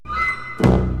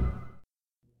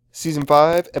Season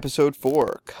 5, Episode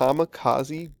 4,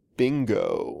 Kamikaze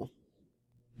Bingo.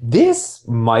 This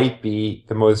might be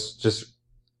the most just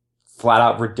flat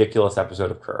out ridiculous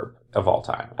episode of Curb of all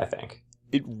time, I think.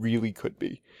 It really could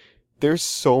be. There's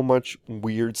so much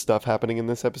weird stuff happening in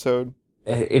this episode.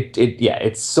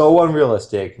 It's so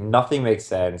unrealistic. Nothing makes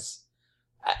sense.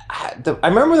 I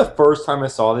remember the first time I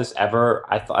saw this ever,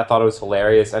 I thought it was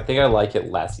hilarious. I think I like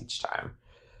it less each time.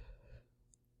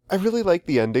 I really like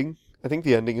the ending. I think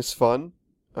the ending is fun.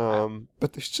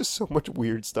 But there's just so much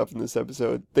weird stuff in this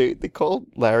episode. They called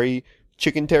Larry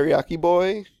Chicken Teriyaki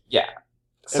Boy. Yeah.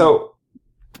 So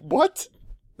what?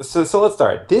 So let's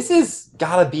start. This is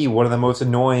gotta be one of the most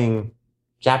annoying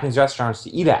Japanese restaurants to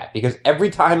eat at because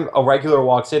every time a regular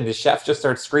walks in, the chef just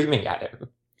starts screaming at him.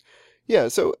 Yeah,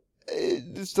 so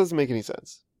this doesn't make any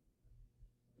sense.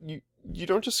 You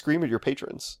don't just scream at your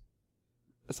patrons.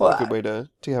 That's not a good way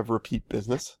to have repeat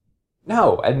business.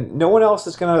 No, and no one else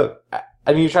is gonna.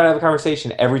 I mean, you try to have a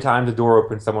conversation every time the door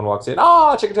opens, someone walks in.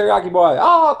 Ah, chicken teriyaki boy.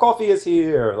 Ah, coffee is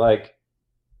here. Like,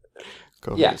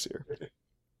 Coffee is here.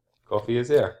 Coffee is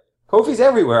here. Kofi's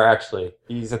everywhere, actually.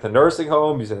 He's at the nursing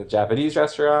home. He's at the Japanese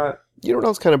restaurant. You know what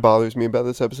else kind of bothers me about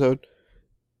this episode?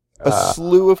 A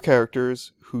slew of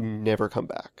characters who never come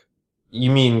back.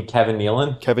 You mean Kevin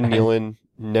Nealon? Kevin Nealon,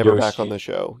 never Yoshi. back on the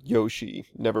show. Yoshi,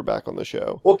 never back on the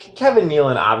show. Well, Kevin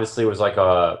Nealon obviously was like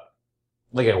a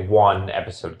one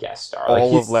episode guest star.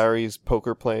 All of Larry's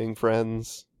poker playing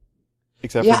friends,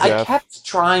 except for Jeff. I kept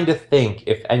trying to think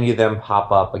if any of them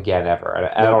pop up again ever, and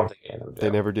I don't think any of them do. They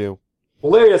never do.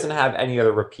 Well, Larry doesn't have any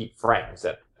other repeat friends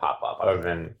that pop up other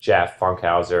than Jeff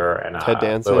Funkhauser and Ted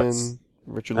Danson, Lewis.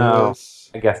 Richard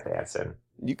Lewis. I guess Danson.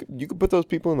 You could put those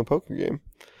people in the poker game.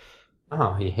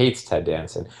 Oh, he hates Ted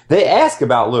Danson. They ask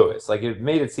about Lewis. Like, it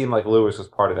made it seem like Lewis was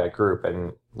part of that group,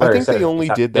 and Larry I think they only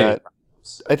did that. Problems.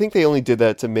 I think they only did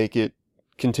that to make it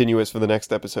continuous for the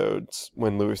next episodes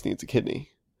when Lewis needs a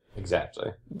kidney.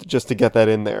 Exactly. Just to get that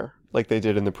in there, like they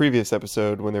did in the previous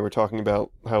episode when they were talking about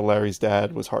how Larry's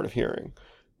dad was hard of hearing,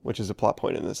 which is a plot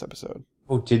point in this episode.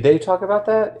 Oh, did they talk about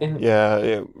that?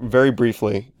 Yeah, very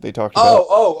briefly they talked about.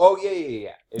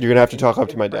 Yeah. You're gonna have to talk up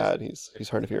to my dad. He's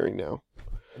hard of hearing now.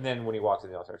 And then when he walks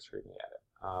in, they'll start screaming at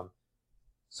it.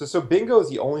 So Bingo is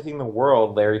the only thing in the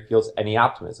world Larry feels any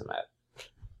optimism at.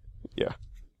 Yeah.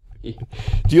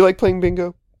 Do you like playing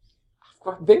bingo?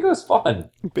 Bingo's fun.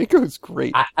 Bingo's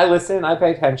great. I listen, I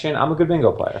pay attention. I'm a good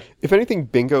bingo player. If anything,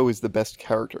 Bingo is the best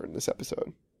character in this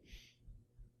episode.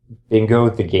 Bingo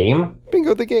the game?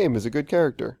 Bingo the game is a good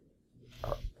character.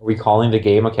 Are we calling the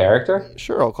game a character?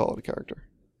 Sure, I'll call it a character.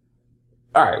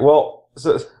 All right, well,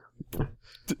 so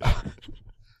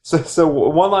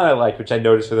one line I liked, which I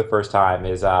noticed for the first time,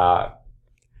 is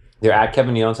they're at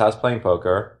Kevin Nealon's house playing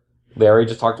poker. Larry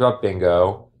just talked about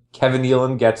bingo. Kevin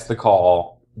Nealon gets the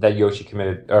call that Yoshi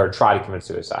tried to commit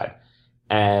suicide.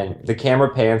 And the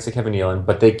camera pans to Kevin Nealon,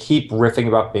 but they keep riffing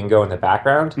about bingo in the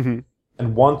background. Mm-hmm.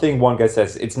 And one thing one guy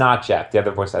says, it's not Jeff. The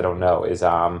other voice I don't know is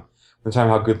when talking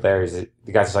about how good Larry is,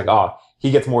 the guy's just like, oh, he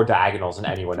gets more diagonals than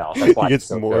anyone else. That's why he gets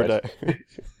so more. good.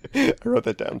 I wrote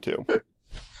that down too.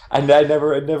 And I'd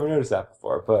never noticed that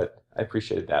before, but I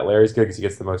appreciated that. Larry's good because he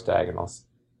gets the most diagonals.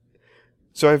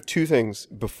 So I have two things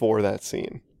before that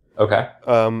scene. Okay.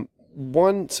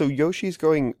 One, so Yoshi's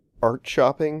going art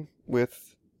shopping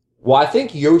with... Well, I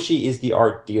think Yoshi is the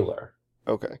art dealer.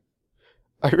 Okay.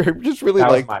 I just really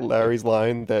like Larry's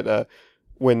line that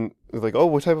when they're like, oh,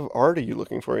 what type of art are you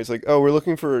looking for? He's like, oh, we're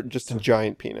looking for just a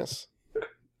giant penis.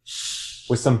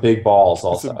 With some big balls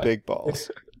also. Some big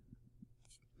balls.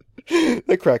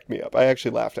 That cracked me up. I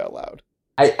actually laughed out loud.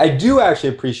 I do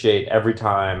actually appreciate every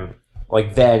time,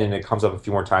 like then, and it comes up a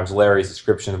few more times, Larry's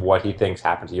description of what he thinks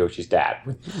happened to Yoshi's dad.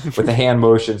 With the hand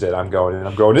motions and I'm going,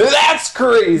 that's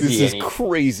crazy! This is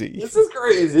crazy. This is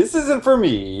crazy. This isn't for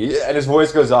me. And his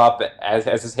voice goes up as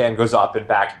his hand goes up and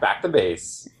back the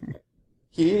base.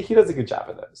 He does a good job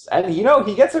of this. And,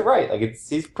 he gets it right. Like,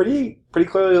 he's pretty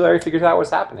clearly Larry figures out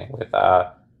what's happening with,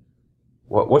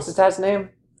 what's his dad's name?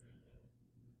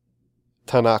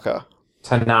 Tanaka,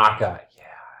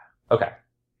 yeah. Okay.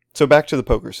 So back to the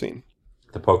poker scene.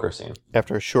 The poker scene.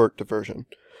 After a short diversion.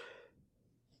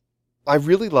 I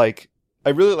really like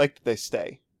that they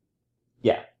stay.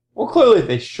 Yeah. Well, clearly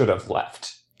they should have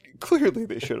left. Clearly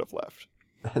they should have left.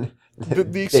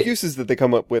 The excuses that they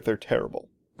come up with are terrible.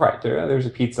 Right. There's a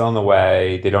pizza on the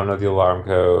way. They don't know the alarm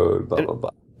code, blah, blah,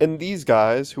 blah. And these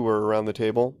guys who are around the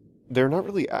table, they're not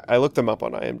really... I looked them up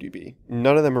on IMDb.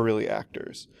 None of them are really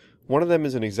actors. One of them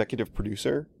is an executive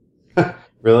producer.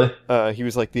 Really? He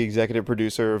was like the executive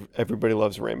producer of Everybody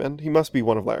Loves Raymond. He must be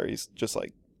one of Larry's just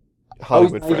like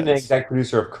Hollywood he's not friends. even an executive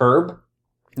producer of Curb?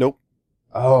 Nope.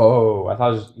 Oh, I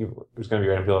thought it was going to be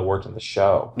random people that worked on the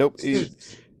show. Nope.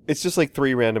 It's just like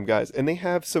three random guys, and they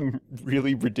have some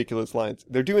really ridiculous lines.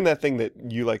 They're doing that thing that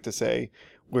you like to say,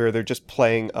 where they're just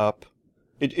playing up.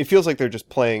 It feels like they're just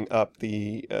playing up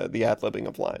the ad-libbing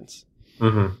of lines,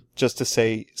 Mm-hmm. just to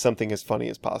say something as funny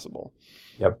as possible.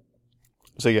 Yep.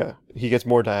 So yeah, he gets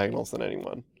more diagonals than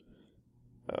anyone.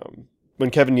 When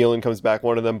Kevin Nealon comes back,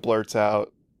 one of them blurts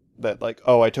out that like,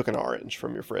 "Oh, I took an orange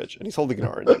from your fridge," and he's holding an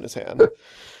orange in his hand.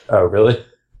 Oh, really?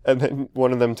 And then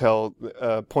one of them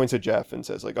points at Jeff and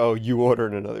says like, "Oh, you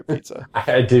ordered another pizza."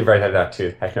 I did write that down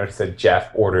too. I noticed that Jeff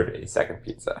ordered a second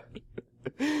pizza.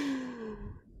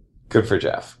 Good for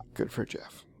Jeff. Good for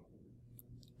Jeff.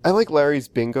 I like Larry's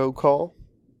bingo call.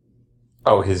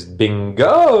 Oh, his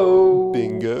bingo.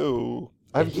 Bingo.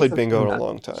 I haven't He's played bingo in a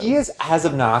long time. He is as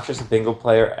obnoxious a bingo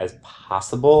player as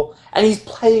possible, and he's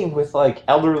playing with like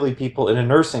elderly people in a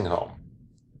nursing home.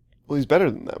 Well, he's better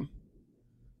than them.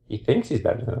 He thinks he's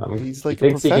better than them. He's like he a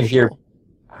thinks he can hear.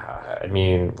 professional. I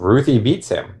mean, Ruthie beats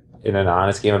him in an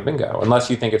honest game of bingo, unless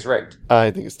you think it's rigged.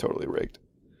 I think it's totally rigged.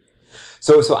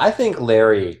 So I think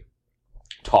Larry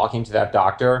talking to that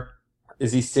doctor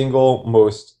is the single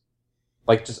most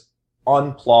like just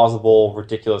unplausible,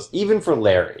 ridiculous, even for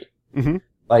Larry. Mm-hmm.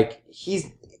 Like he's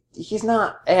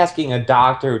not asking a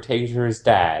doctor who takes care of his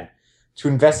dad to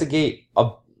investigate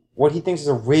what he thinks is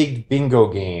a rigged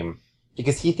bingo game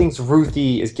because he thinks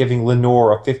Ruthie is giving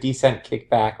Lenore a 50-cent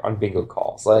kickback on bingo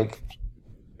calls. Like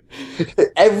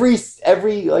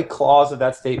every like clause of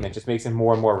that statement just makes it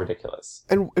more and more ridiculous.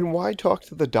 And why talk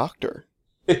to the doctor?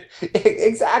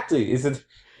 Exactly.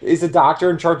 Is the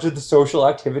doctor in charge of the social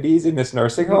activities in this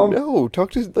nursing home? No, talk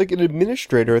to like an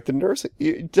administrator at the nursing.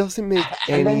 It doesn't make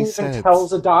And then any he even sense. tells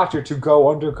the doctor to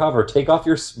go undercover, take off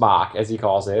your smock, as he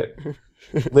calls it.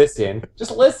 Listen,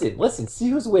 just listen, see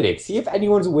who's winning, see if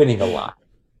anyone's winning a lot.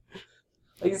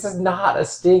 Like, this is not a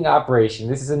sting operation.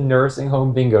 This is a nursing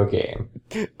home bingo game.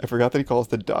 I forgot that he calls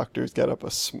the doctors get up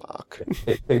a smock.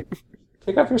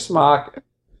 Take off your smock.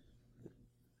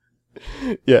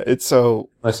 Yeah, it's so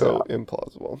Listen,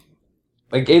 implausible.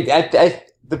 Like, I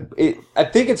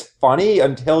think it's funny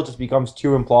until it just becomes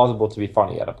too implausible to be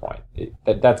funny at a point.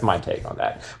 That's my take on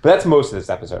that. But that's most of this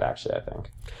episode, actually, I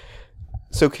think.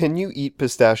 So can you eat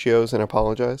pistachios and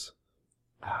apologize?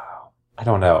 Oh, I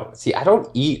don't know. See, I don't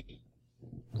eat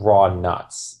raw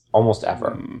nuts almost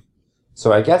ever.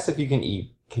 So I guess if you can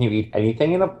you eat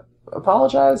anything and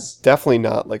apologize? Definitely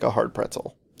not like a hard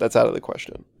pretzel. That's out of the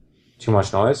question. Too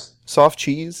much noise? Soft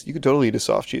cheese? You could totally eat a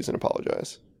soft cheese and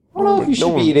apologize. I don't know if you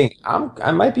should be eating.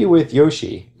 I might be with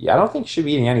Yoshi. Yeah, I don't think you should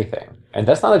be eating anything. And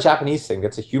that's not a Japanese thing.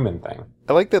 That's a human thing.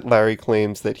 I like that Larry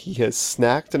claims that he has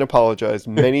snacked and apologized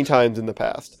many times in the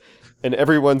past, and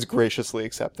everyone's graciously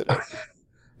accepted it.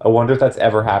 I wonder if that's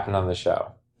ever happened on the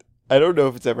show. I don't know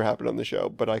if it's ever happened on the show,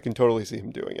 but I can totally see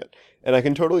him doing it. And I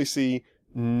can totally see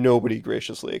nobody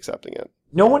graciously accepting it.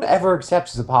 No one ever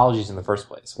accepts his apologies in the first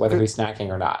place, whether he's snacking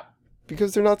or not.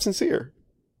 Because they're not sincere.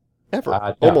 Ever.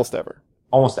 No. Almost ever.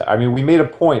 Almost. I mean, we made a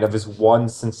point of his one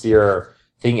sincere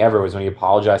thing ever was when he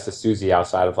apologized to Susie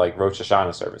outside of like Rosh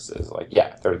Hashanah services. Like,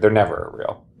 yeah, they're never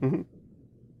real. Mm-hmm.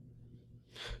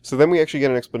 So then we actually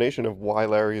get an explanation of why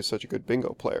Larry is such a good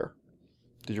bingo player.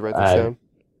 Did you write this down?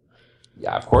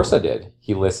 Yeah, of course I did.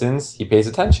 He listens. He pays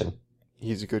attention.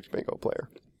 He's a good bingo player.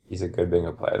 He's a good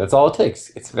bingo player. That's all it takes.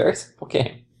 It's a very simple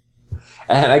game.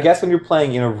 And I guess when you're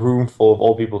playing in a room full of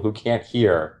old people who can't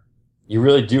hear, you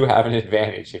really do have an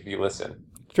advantage if you listen.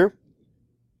 True.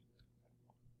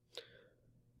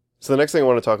 So the next thing I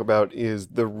want to talk about is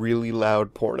the really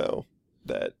loud porno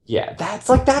that... Yeah, that's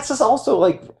just also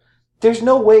like, there's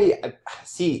no way...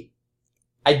 See,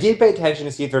 I did pay attention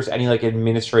to see if there's any like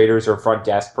administrators or front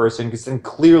desk person, because then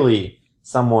clearly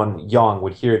someone young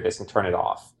would hear this and turn it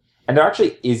off. And there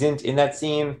actually isn't in that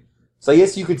scene. So I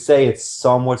guess you could say it's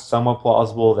somewhat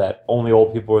plausible that only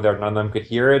old people were there, none of them could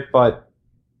hear it, but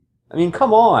I mean,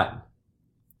 come on.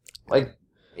 Like,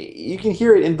 you can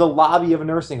hear it in the lobby of a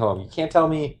nursing home. You can't tell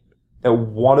me that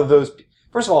one of those...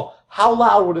 First of all, how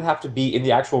loud would it have to be in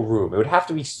the actual room? It would have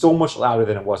to be so much louder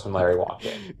than it was when Larry walked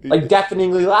in. Like,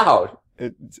 deafeningly loud.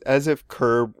 It's as if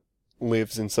Curb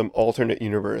lives in some alternate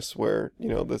universe where, you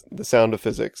know, the sound of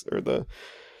physics or the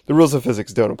rules of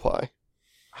physics don't apply.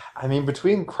 I mean,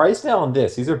 between Christnell and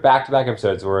this, these are back-to-back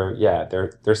episodes where, yeah,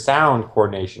 their sound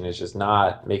coordination is just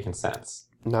not making sense.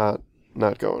 Not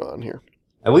going on here.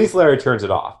 At least Larry turns it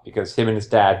off, because him and his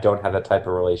dad don't have that type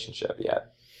of relationship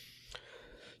yet.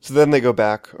 So then they go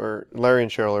back, or Larry and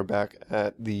Cheryl are back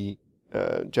at the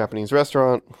Japanese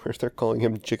restaurant, where they're calling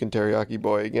him Chicken Teriyaki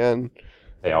Boy again.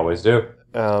 They always do.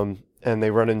 And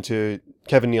they run into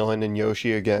Kevin Nealon and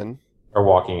Yoshi again. Or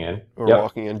walking in. or Yep.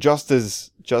 walking in, just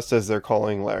as they're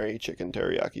calling Larry Chicken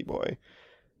Teriyaki Boy.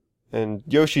 And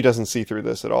Yoshi doesn't see through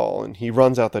this at all, and he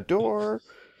runs out the door.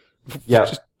 Yep.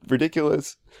 Just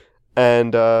ridiculous.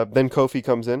 And then Kofi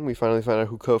comes in. We finally find out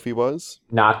who Kofi was.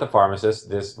 Not the pharmacist,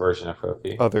 this version of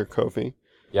Kofi. Other Kofi.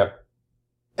 Yep.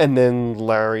 And then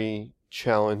Larry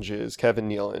challenges Kevin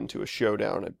Nealon to a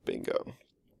showdown at bingo.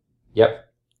 Yep.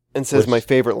 And says Which- my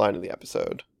favorite line of the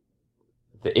episode.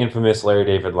 The infamous Larry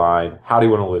David line, how do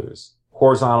you want to lose?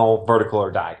 Horizontal, vertical,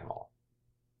 or diagonal?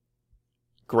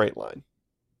 Great line.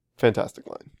 Fantastic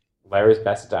line. Larry's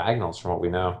best at diagonals from what we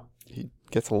know. He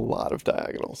gets a lot of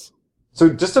diagonals. So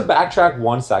just to backtrack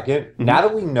 1 second, Mm-hmm. now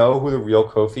that we know who the real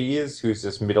Kofi is, who's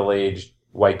this middle-aged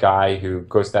white guy who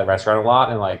goes to that restaurant a lot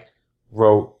and like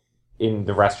wrote in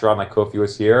the restaurant like Kofi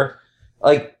was here,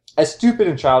 like as stupid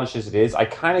and childish as it is, I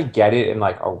kind of get it in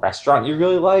like a restaurant you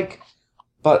really like,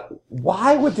 but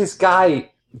why would this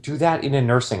guy do that in a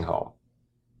nursing home?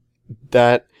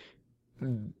 That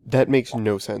makes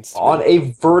no sense to me. On a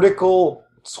vertical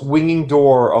swinging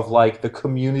door of like the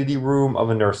community room of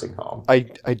a nursing home. I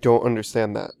don't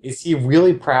understand that. Is he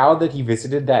really proud that he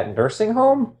visited that nursing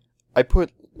home? I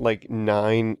put like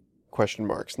 9 question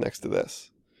marks next to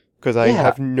this because I Yeah.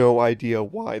 have no idea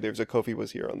why there's a Kofi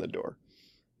was here on the door.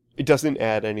 It doesn't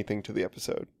add anything to the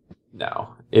episode.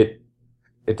 No, it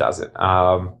doesn't.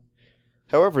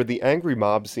 However, the angry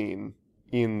mob scene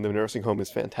in the nursing home is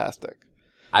fantastic.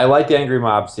 I like the angry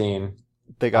mob scene.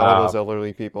 They got all those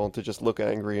elderly people to just look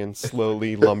angry and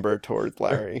slowly lumber towards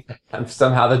Larry. And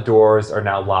somehow the doors are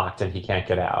now locked and he can't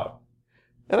get out.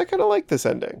 And I kind of like this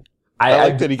ending. I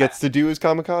like that he gets to do his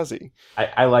kamikaze.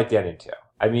 I like the ending too.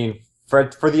 I mean, for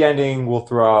the ending, we'll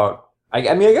throw out.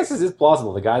 I mean, I guess this is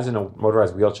plausible. The guy's in a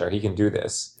motorized wheelchair. He can do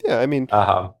this. Yeah, I mean,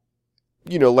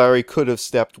 Larry could have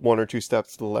stepped 1 or 2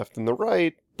 steps to the left and the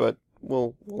right, but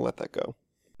we'll let that go.